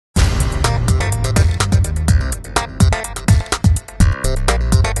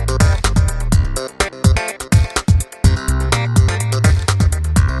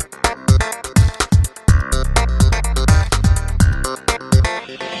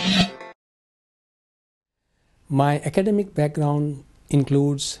My academic background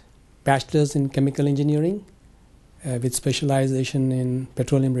includes bachelor's in chemical engineering with specialization in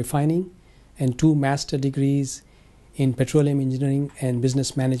petroleum refining and 2 master degrees in petroleum engineering and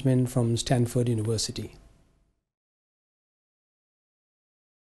business management from Stanford University.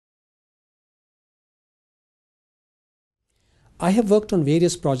 I have worked on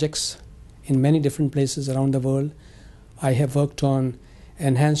various projects in many different places around the world. I have worked on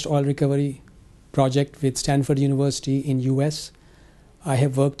enhanced oil recovery project with Stanford University in US. I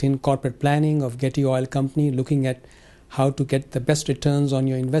have worked in corporate planning of Getty Oil Company, looking at how to get the best returns on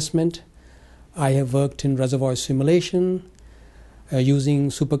your investment. I have worked in reservoir simulation using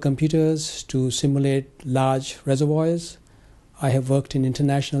supercomputers to simulate large reservoirs. I have worked in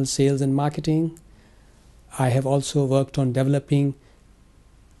international sales and marketing. I have also worked on developing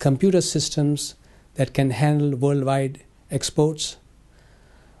computer systems that can handle worldwide exports.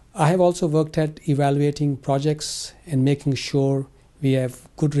 I have also worked at evaluating projects and making sure we have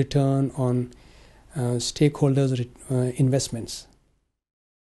good return on stakeholders' investments.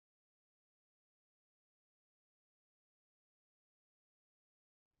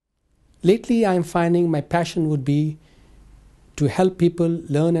 Lately, I am finding my passion would be to help people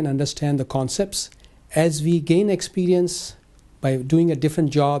learn and understand the concepts. As we gain experience by doing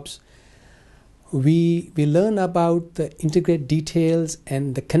different jobs, we learn about the intricate details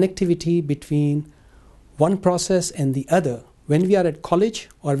and the connectivity between one process and the other. When we are at college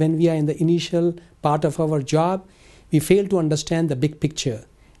or when we are in the initial part of our job, we fail to understand the big picture.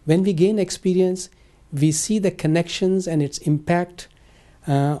 When we gain experience, we see the connections and its impact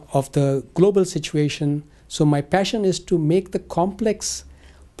of the global situation. So my passion is to make the complex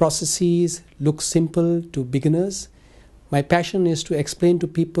processes look simple to beginners. My passion is to explain to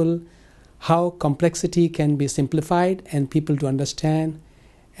people how complexity can be simplified and people to understand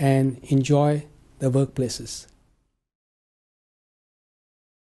and enjoy the workplaces.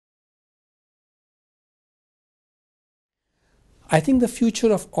 I think the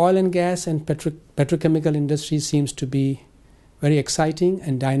future of oil and gas and petrochemical industry seems to be very exciting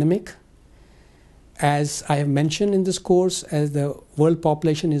and dynamic. As I have mentioned in this course, as the world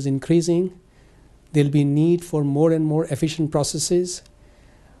population is increasing, there will be need for more and more efficient processes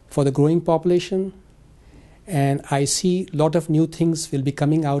for the growing population. And I see a lot of new things will be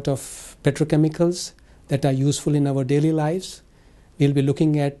coming out of petrochemicals that are useful in our daily lives. We'll be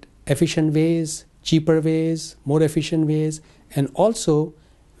looking at efficient ways, cheaper ways, more efficient ways, and also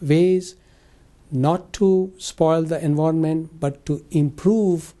ways not to spoil the environment, but to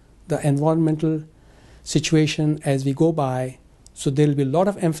improve the environmental situation as we go by. So there will be a lot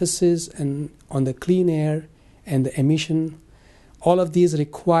of emphasis on the clean air and the emission. All of these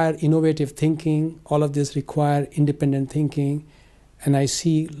require innovative thinking. All of this require independent thinking. And I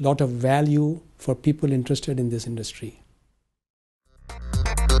see a lot of value for people interested in this industry.